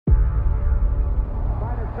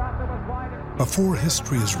Before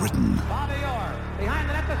history is written,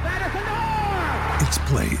 it's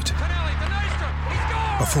played.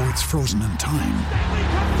 Before it's frozen in time,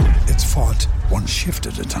 it's fought one shift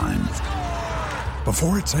at a time.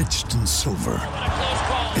 Before it's etched in silver,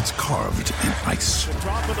 it's carved in ice.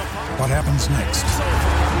 What happens next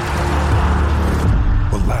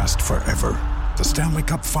will last forever. The Stanley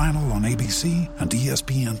Cup Final on ABC and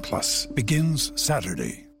ESPN Plus begins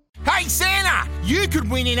Saturday. Hey Santa, you could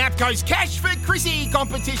win in APCO's Cash for Chrissy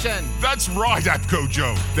competition. That's right, APCO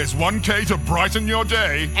Joe. There's $1,000 to brighten your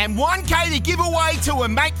day. And $1,000 to give away to a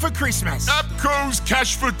mate for Christmas. APCO's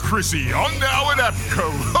Cash for Chrissy on now at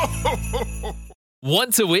APCO.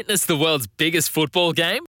 Want to witness the world's biggest football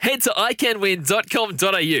game? Head to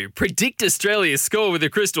iCanWin.com.au, predict Australia's score with a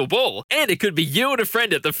crystal ball, and it could be you and a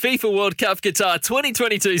friend at the FIFA World Cup Qatar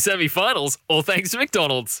 2022 semi-finals, all thanks to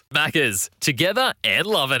McDonald's. Maccas, together and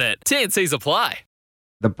loving it. TNCs apply.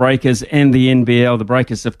 The Breakers and the NBL. The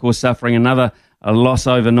Breakers, of course, suffering another loss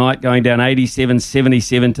overnight, going down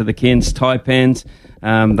 87-77 to the Cairns Taipans.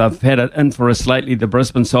 They've had it in for us lately, the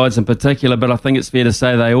Brisbane sides in particular, but I think it's fair to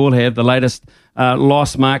say they all have. The latest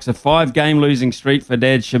loss marks a 5-game losing streak for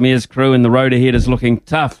Dad Shamir's crew, and the road ahead is looking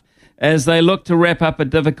tough as they look to wrap up a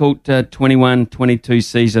difficult 21-22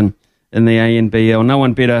 season in the ANBL. No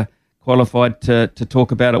one better qualified to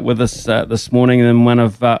talk about it with us this morning than one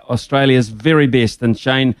of Australia's very best, and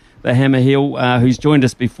Shane the Hammer Hill, who's joined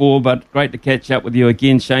us before, but great to catch up with you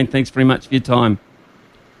again. Shane, thanks very much for your time.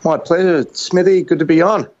 My pleasure, Smithy. Good to be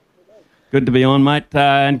on. Good to be on, mate,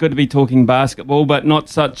 and good to be talking basketball, but not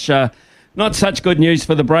such good news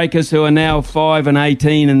for the Breakers, who are now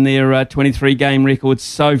 5-18 in their 23-game record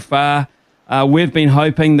so far. We've been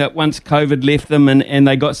hoping that once COVID left them and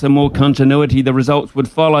they got some more continuity, the results would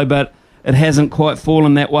follow, but it hasn't quite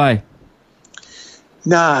fallen that way.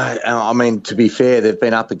 No, I mean, to be fair, they've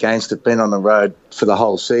been up against it, been on the road for the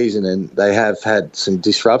whole season, and they have had some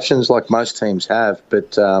disruptions like most teams have.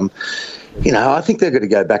 But, I think they're going to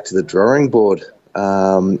go back to the drawing board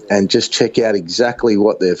and just check out exactly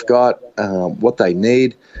what they've got, what they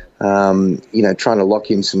need, trying to lock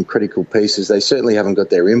in some critical pieces. They certainly haven't got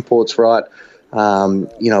their imports right. A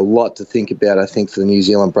lot to think about, I think, for the New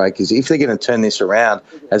Zealand Breakers. If they're going to turn this around,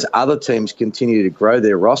 as other teams continue to grow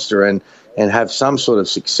their roster and have some sort of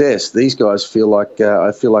success, these guys feel like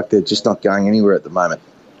they're just not going anywhere at the moment.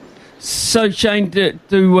 So, Shane, do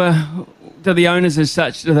the owners as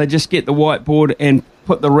such, do they just get the whiteboard and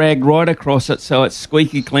put the rag right across it so it's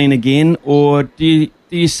squeaky clean again, or do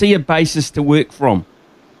you see a basis to work from?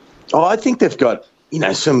 Oh, I think they've got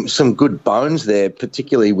some good bones there,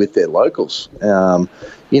 particularly with their locals. And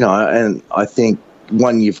I think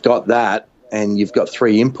when you've got that and you've got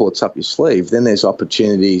 3 imports up your sleeve, then there's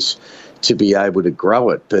opportunities to be able to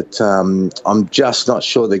grow it. But I'm just not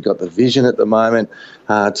sure they've got the vision at the moment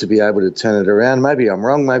to be able to turn it around. Maybe I'm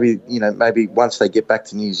wrong. Maybe once they get back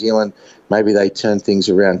to New Zealand, maybe they turn things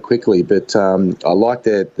around quickly. But I like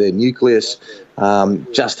their nucleus.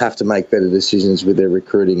 Just have to make better decisions with their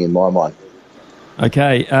recruiting, in my mind.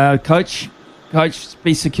 Okay, coach,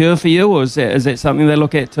 be secure for you, or is that something they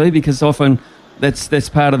look at too? Because often that's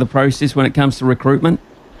part of the process when it comes to recruitment.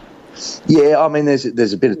 Yeah, I mean,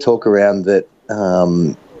 there's a bit of talk around that.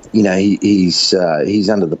 He's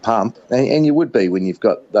under the pump, and you would be when you've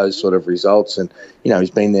got those sort of results. And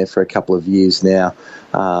he's been there for a couple of years now.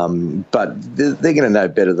 But they're going to know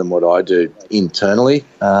better than what I do internally.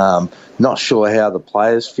 Not sure how the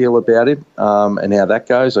players feel about him and how that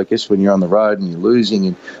goes. I guess when you're on the road and you're losing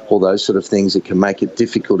and all those sort of things, it can make it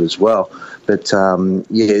difficult as well. But,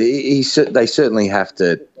 they certainly have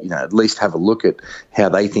to, at least have a look at how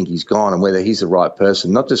they think he's gone and whether he's the right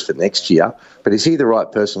person, not just for next year, but is he the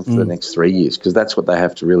right person for the next 3 years? Because that's what they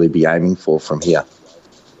have to really be aiming for from here.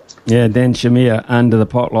 Yeah, Dan Shamir under the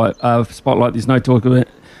spotlight. There's no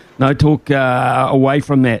talk away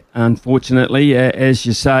from that, unfortunately, as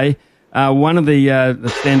you say. One of the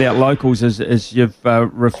standout locals, as you've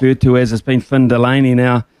referred to as, has been Finn Delaney.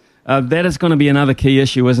 Now, that is going to be another key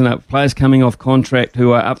issue, isn't it? Players coming off contract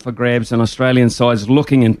who are up for grabs, and Australian sides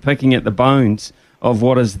looking and picking at the bones of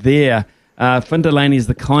what is there. Finn Delaney is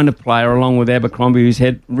the kind of player, along with Abercrombie, who's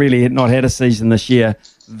really not had a season this year.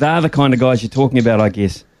 They're the kind of guys you're talking about, I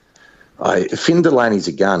guess. Finn Delaney's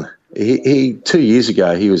a gun. He 2 years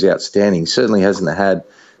ago, he was outstanding. Certainly hasn't had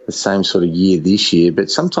the same sort of year this year, but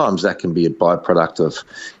sometimes that can be a byproduct of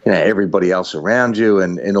everybody else around you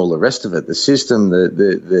and all the rest of it, the system,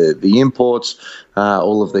 the imports,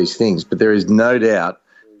 all of these things. But there is no doubt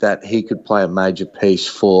that he could play a major piece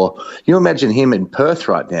for. You imagine him in Perth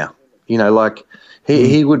right now.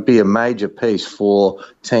 He would be a major piece for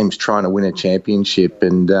teams trying to win a championship.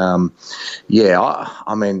 And, I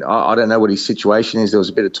don't know what his situation is. There was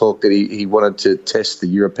a bit of talk that he wanted to test the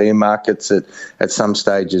European markets at some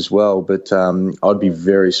stage as well. But I'd be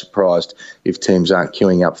very surprised if teams aren't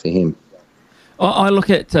queuing up for him. I look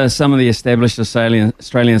at some of the established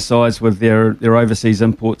Australian sides with their overseas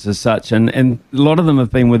imports as such, and a lot of them have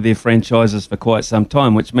been with their franchises for quite some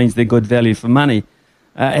time, which means they're good value for money.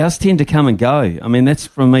 Ours tend to come and go. I mean, that's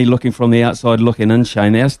from me looking from the outside looking in,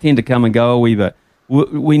 Shane. Ours tend to come and go a wee bit.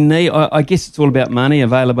 We need, I guess it's all about money,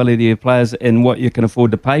 availability of players and what you can afford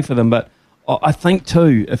to pay for them, but I think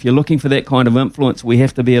too, if you're looking for that kind of influence, we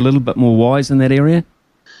have to be a little bit more wise in that area.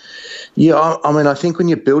 Yeah, I think when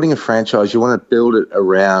you're building a franchise, you want to build it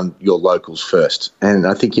around your locals first. And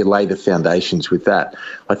I think you lay the foundations with that.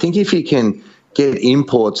 I think if you can get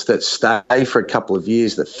imports that stay for a couple of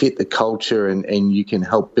years that fit the culture and you can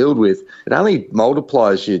help build with, it only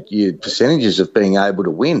multiplies your percentages of being able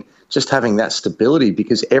to win. Just having that stability,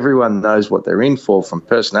 because everyone knows what they're in for, from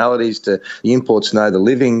personalities to the imports know the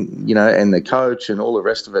living, and the coach and all the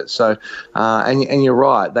rest of it. So, and you're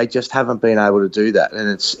right, they just haven't been able to do that, and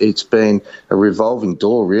it's been a revolving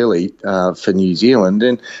door really for New Zealand.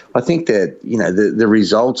 And I think that the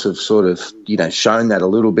results have sort of shown that a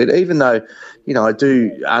little bit, even though. I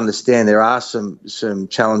do understand there are some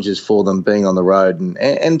challenges for them being on the road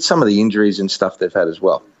and some of the injuries and stuff they've had as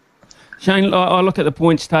well. Shane, I look at the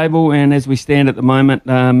points table, and as we stand at the moment,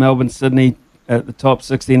 Melbourne, Sydney at the top,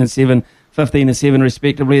 16-7, 15-7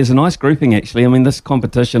 respectively, is a nice grouping actually. I mean, this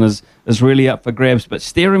competition is really up for grabs, but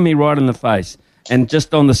staring me right in the face, and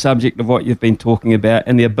just on the subject of what you've been talking about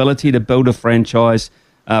and the ability to build a franchise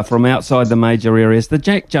from outside the major areas, the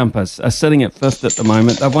Jack Jumpers are sitting at 5th at the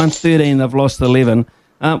moment. They've won 13, they've lost 11.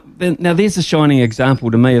 Now, there's a shining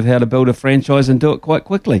example to me of how to build a franchise and do it quite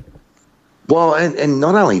quickly. Well, and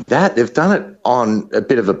not only that, they've done it on a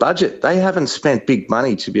bit of a budget. They haven't spent big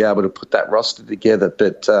money to be able to put that roster together.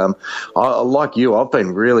 But like you, I've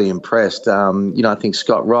been really impressed. I think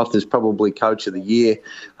Scott Roth is probably Coach of the Year.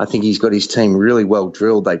 I think he's got his team really well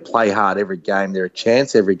drilled. They play hard every game. They're a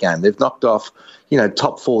chance every game. They've knocked off,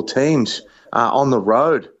 top 4 teams on the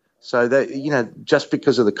road. So that, just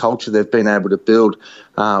because of the culture they've been able to build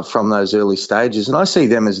from those early stages. And I see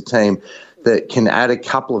them as a team that can add a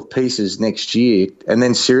couple of pieces next year and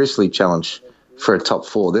then seriously challenge for a top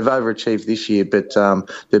 4. They've overachieved this year, but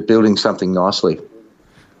they're building something nicely.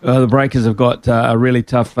 The Breakers have got a really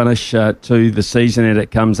tough finish to the season as it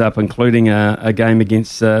comes up, including a game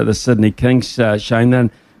against the Sydney Kings, Shane. They're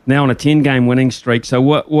now on a 10-game winning streak. So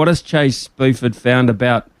what has Chase Buford found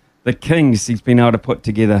about the Kings he's been able to put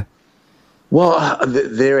together? Well,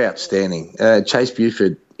 they're outstanding. Chase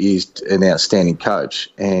Buford is an outstanding coach,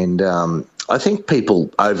 and I think people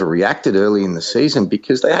overreacted early in the season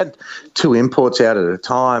because they had 2 imports out at a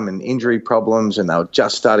time and injury problems, and they were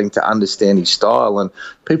just starting to understand his style, and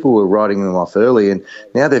people were writing them off early, and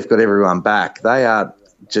now they've got everyone back. They are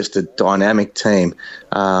just a dynamic team.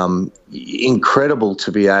 Incredible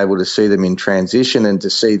to be able to see them in transition and to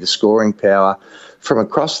see the scoring power from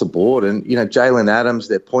across the board. And, Jalen Adams,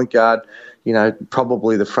 their point guard,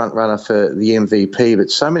 probably the front runner for the MVP, but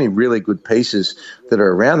so many really good pieces that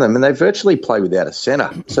are around them, and they virtually play without a centre.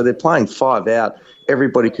 So they're playing 5 out.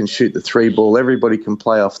 Everybody can shoot the 3 ball. Everybody can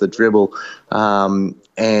play off the dribble.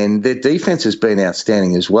 And their defence has been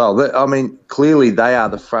outstanding as well. Clearly they are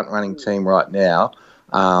the front-running team right now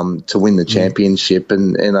to win the championship,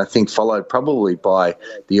 and I think followed probably by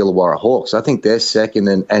the Illawarra Hawks. I think they're second,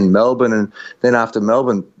 and Melbourne, and then after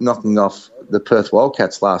Melbourne knocking off the Perth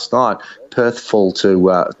Wildcats last night, Perth fall to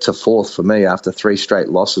 4th for me after 3 straight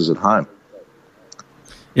losses at home.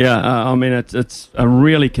 Yeah, it's a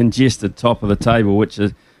really congested top of the table, which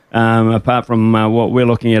is apart from what we're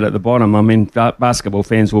looking at the bottom. Basketball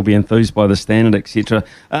fans will be enthused by the standard, etc.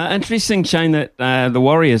 Interesting, Shane, that the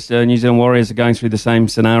Warriors, New Zealand Warriors, are going through the same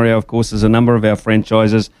scenario, of course, as a number of our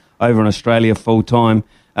franchises over in Australia full-time.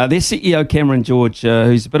 Their CEO, Cameron George,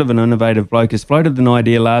 who's a bit of an innovative bloke, has floated an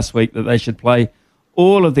idea last week that they should play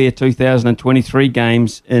all of their 2023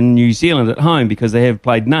 games in New Zealand at home because they have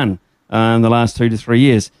played none in the last 2 to 3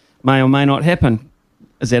 years. May or may not happen.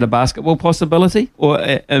 Is that a basketball possibility? Or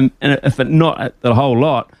if it not the whole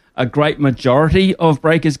lot, a great majority of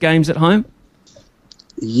Breakers games at home?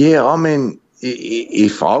 Yeah,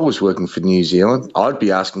 if I was working for New Zealand, I'd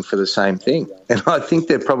be asking for the same thing. And I think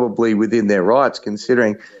they're probably within their rights,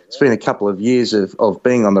 considering it's been a couple of years of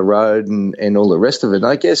being on the road and all the rest of it. And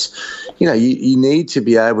I guess, you need to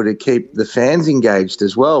be able to keep the fans engaged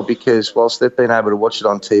as well, because whilst they've been able to watch it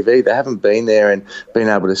on TV, they haven't been there and been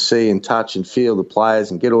able to see and touch and feel the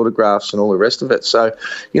players and get autographs and all the rest of it. So,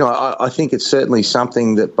 I think it's certainly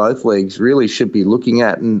something that both leagues really should be looking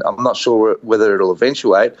at, and I'm not sure whether it'll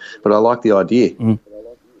eventuate, but I like the idea. Mm.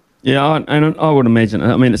 Yeah, and I would imagine,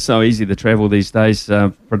 it's so easy to travel these days,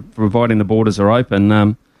 providing the borders are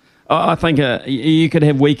open. I think you could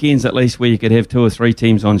have weekends at least where you could have 2 or 3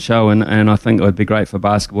 teams on show, and I think it would be great for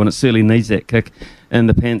basketball, and it certainly needs that kick in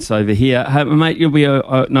the pants over here. Mate, you'll be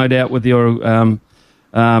no doubt with your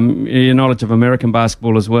knowledge of American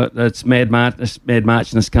basketball as well. It's Mad March,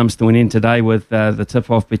 and this comes to an end today with the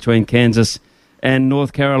tip-off between Kansas and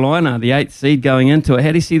North Carolina, the 8th seed going into it.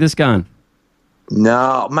 How do you see this going?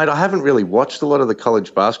 No, mate, I haven't really watched a lot of the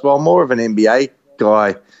college basketball. I'm more of an NBA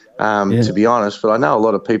guy, to be honest, but I know a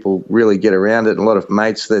lot of people really get around it, and a lot of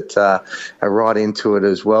mates that are right into it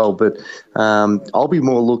as well. But I'll be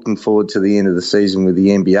more looking forward to the end of the season with the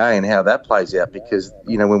NBA and how that plays out, because,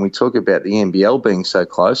 when we talk about the NBL being so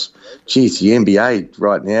close, geez, the NBA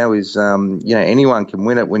right now is, anyone can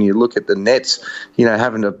win it when you look at the Nets,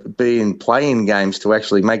 having to be in play-in games to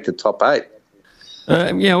actually make the top 8.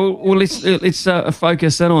 Let's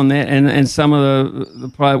focus in on that and some of the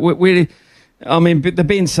play. The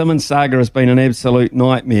Ben Simmons saga has been an absolute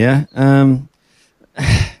nightmare.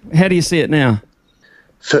 How do you see it now?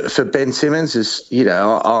 For Ben Simmons,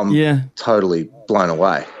 I'm totally blown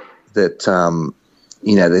away that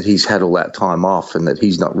that he's had all that time off and that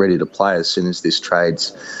he's not ready to play as soon as this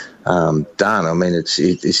trade's done.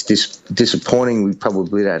 It's disappointing. We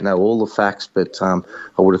probably don't know all the facts, but I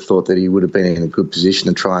would have thought that he would have been in a good position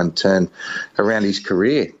to try and turn around his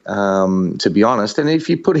career, to be honest. And if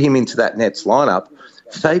you put him into that Nets lineup,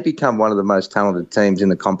 they become one of the most talented teams in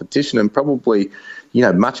the competition, and probably,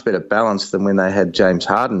 much better balanced than when they had James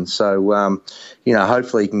Harden. So,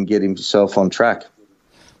 hopefully he can get himself on track.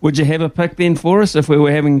 Would you have a pick then for us if we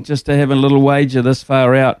were having just to have a little wager this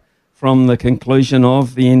far out from the conclusion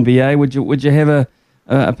of the NBA? Would you have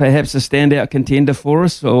perhaps a standout contender for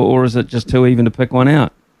us, or is it just too even to pick one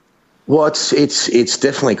out? Well, it's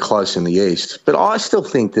definitely close in the East, but I still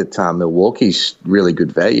think that Milwaukee's really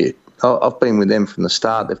good value. I've been with them from the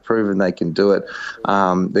start. They've proven they can do it.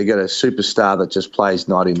 They've got a superstar that just plays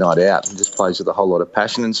night in, night out, and just plays with a whole lot of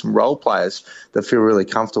passion, and some role players that feel really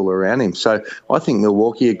comfortable around him. So I think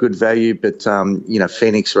Milwaukee are good value, but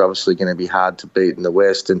Phoenix are obviously going to be hard to beat in the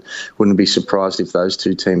West, and wouldn't be surprised if those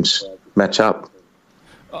two teams match up.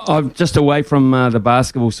 I'm just away from the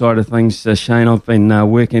basketball side of things, Shane. I've been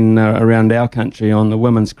working around our country on the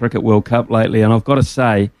Women's Cricket World Cup lately, and I've got to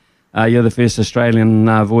say, you're the first Australian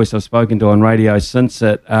voice I've spoken to on radio since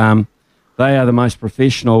it. They are the most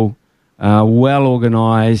professional,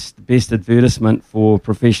 well-organised, best advertisement for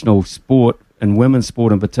professional sport, and women's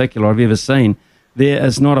sport in particular, I've ever seen. There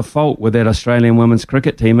is not a fault with that Australian women's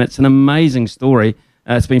cricket team. It's an amazing story.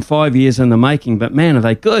 It's been 5 years in the making, but man, are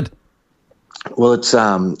they good. Well, it's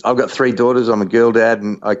I've got 3 daughters. I'm a girl dad,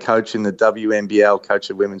 and I coach in the WNBL,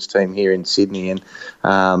 coach a women's team here in Sydney. And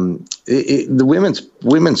the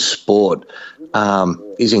women's sport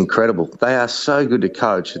is incredible. They are so good to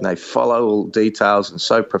coach, and they follow all details and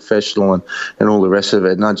so professional and all the rest of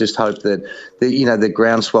it. And I just hope that the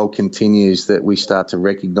groundswell continues, that we start to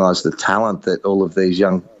recognise the talent that all of these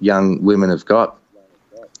young women have got.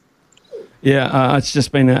 Yeah, it's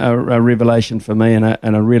just been a revelation for me, and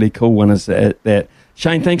a really cool one is that.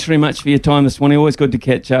 Shane, thanks very much for your time this morning. Always good to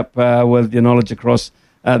catch up with your knowledge across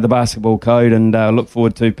the basketball code, and look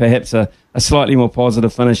forward to perhaps a slightly more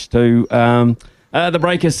positive finish to the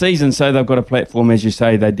Breakers season. So they've got a platform, as you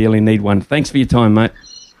say, they dearly need one. Thanks for your time, mate.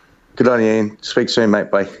 Good on you, Ian. Speak soon, mate.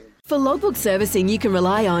 Bye. For logbook servicing you can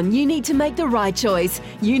rely on, you need to make the right choice.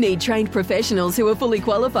 You need trained professionals who are fully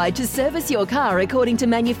qualified to service your car according to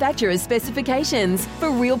manufacturer's specifications. For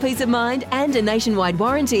real peace of mind and a nationwide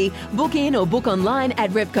warranty, book in or book online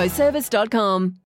at repcoservice.com.